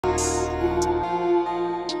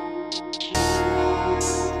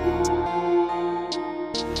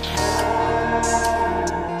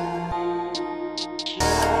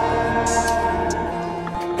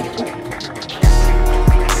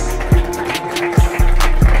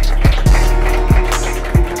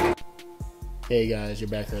Hey guys, you're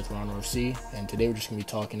back here with RonRoweFC, and today we're just going to be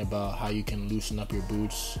talking about how you can loosen up your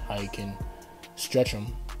boots, how you can stretch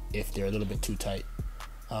them if they're a little bit too tight.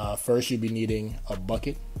 First, you'll be needing a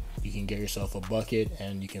bucket. You can get yourself a bucket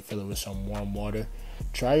and you can fill it with some warm water.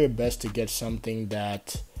 Try your best to get something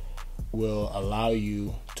that will allow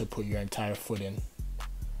you to put your entire foot in.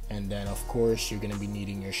 And then, of course, you're going to be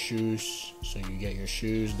needing your shoes. So you get your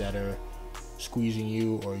shoes that are squeezing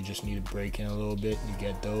you, or you just need to break in a little bit, you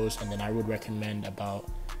get those. And then I would recommend about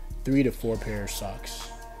 3 to 4 pairs of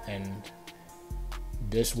socks. And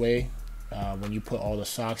this way, when you put all the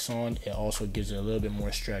socks on, it also gives it a little bit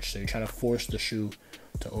more stretch. So you're trying to force the shoe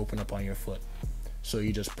to open up on your foot. So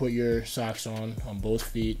you just put your socks on both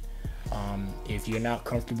feet. If you're not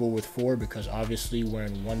comfortable with 4, because obviously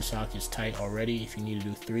wearing one sock is tight already, if you need to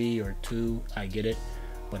do 3 or 2, I get it.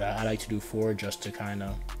 But I like to do 4 just to kind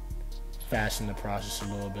of fasten the process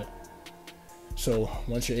a little bit. So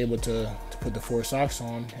once you're able to put the 4 socks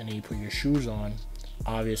on and then you put your shoes on,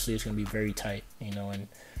 obviously it's going to be very tight, and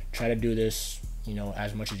try to do this,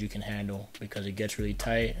 as much as you can handle, because it gets really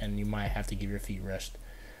tight and you might have to give your feet rest.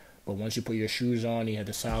 But once you put your shoes on, you have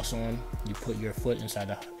the socks on, you put your foot inside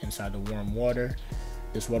the warm water.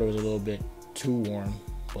 This water was a little bit too warm,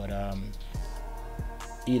 but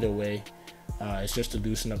either way, it's just to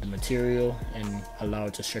loosen up the material and allow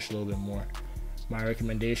it to stretch a little bit more. My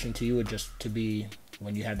recommendation to you would just to be,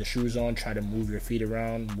 when you have the shoes on, try to move your feet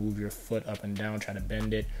around, move your foot up and down, try to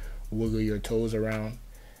bend it, wiggle your toes around,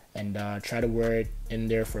 and try to wear it in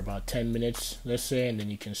there for about 10 minutes, let's say, and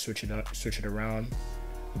then you can switch it around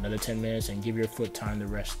another 10 minutes and give your foot time to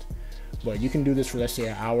rest. But you can do this for, let's say,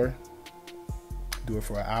 an hour. Do it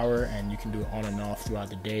for an hour, and you can do it on and off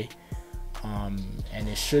throughout the day. And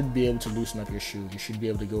it should be able to loosen up your shoe. You should be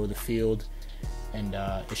able to go to the field and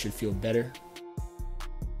it should feel better.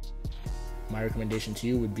 My recommendation to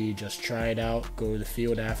you would be just try it out, go to the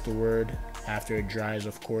field afterward, after it dries,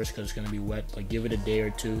 of course, because it's going to be wet, but give it a day or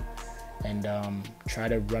two and try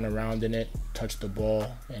to run around in it, touch the ball,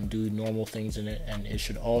 and do normal things in it. And that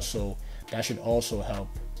should also help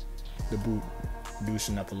the boot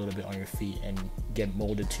loosen up a little bit on your feet and get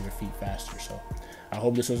molded to your feet faster. So I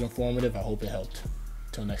hope this was informative. I hope it helped.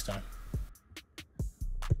 Till next time.